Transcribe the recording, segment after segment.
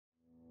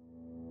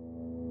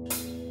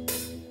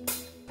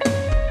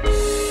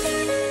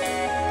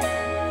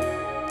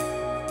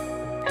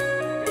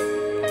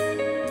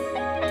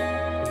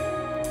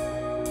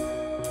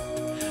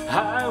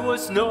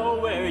was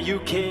nowhere,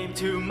 you came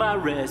to my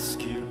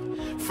rescue.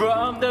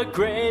 From the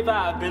grave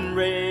I've been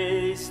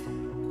raised.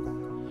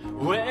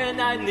 When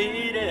I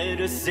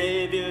needed a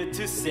savior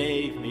to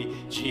save me,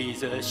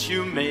 Jesus,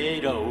 you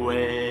made a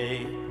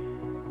way.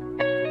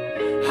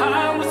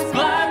 I was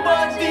blind,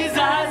 but these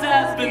eyes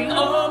have been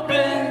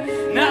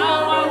opened.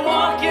 Now I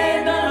walk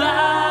in the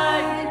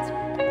light.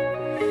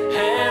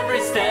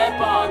 Every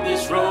step on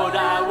this road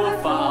I will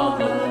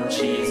follow.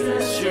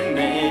 Jesus, you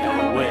made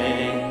a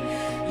way.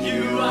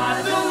 You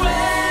are the way.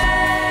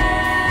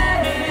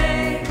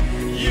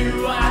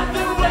 You are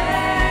the way.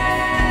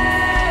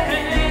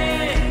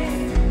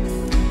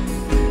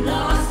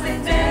 Lost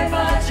and dead,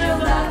 but your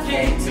love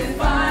came to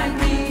find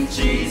me.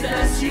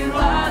 Jesus, you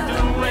are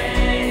the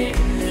way.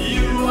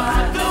 You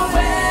are the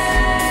way.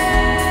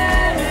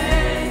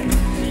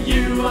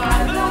 You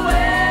are the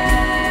way.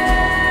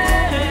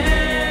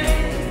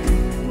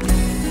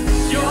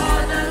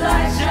 You're the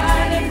light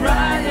shining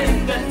bright in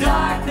the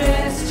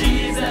darkness.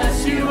 Jesus,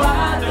 you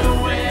are the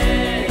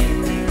way.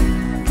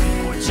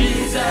 Oh,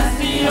 Jesus,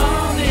 the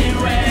only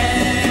way.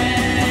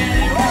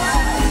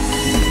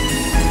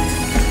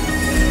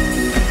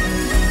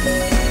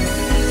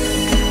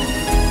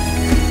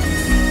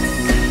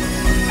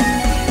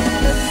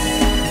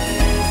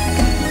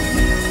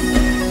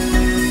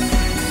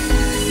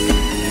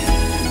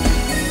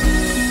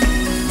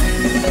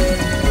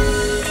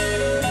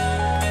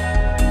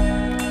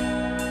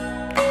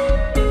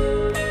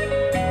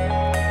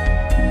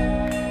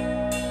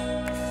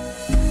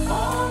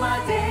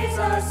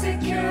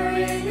 Secure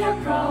in your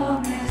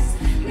promise,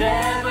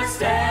 never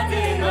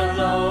standing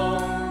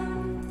alone.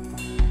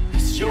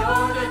 'Cause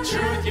you're the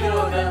truth,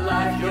 you're the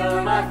life,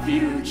 you're my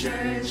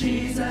future.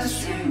 Jesus,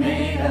 you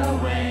made a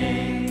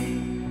way.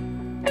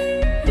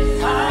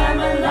 I'm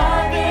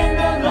alive in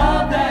the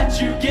love that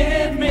you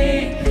give me,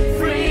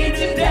 free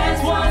to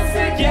dance once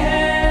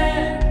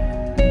again.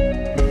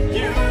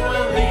 You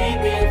will lead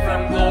me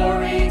from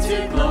glory to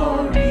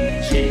glory.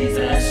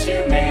 Jesus, you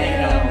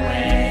made a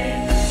way.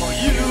 Oh,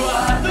 you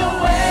are the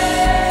way.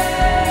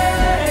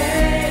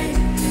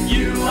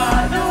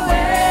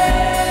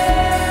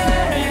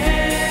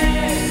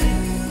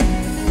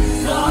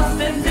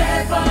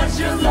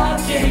 Your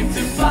love came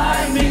to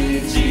find me.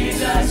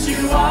 Jesus,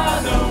 you are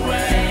the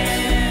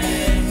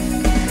way.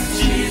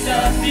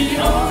 Jesus, the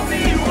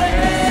only way.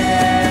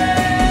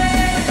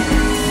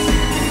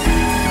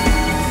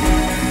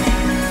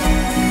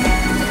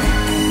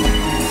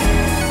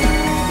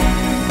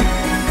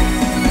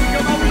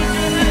 Come on, put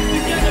your hands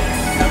together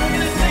and we're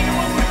gonna sing it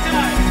one more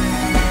time.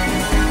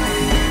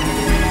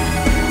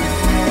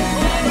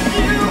 Oh,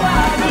 you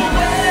are the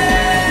way.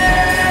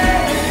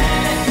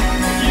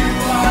 You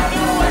are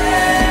the way.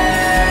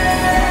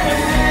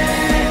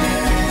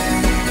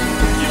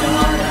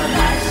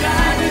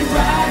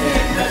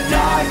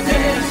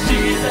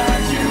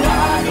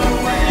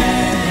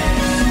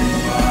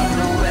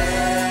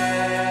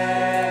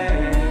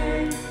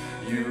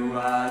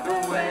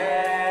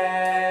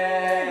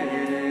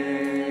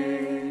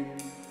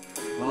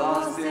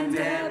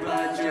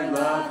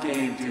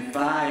 Came to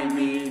find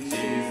me,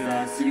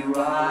 Jesus, you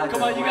are the way.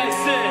 Come on, you guys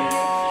sing.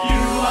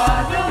 You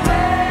are the way.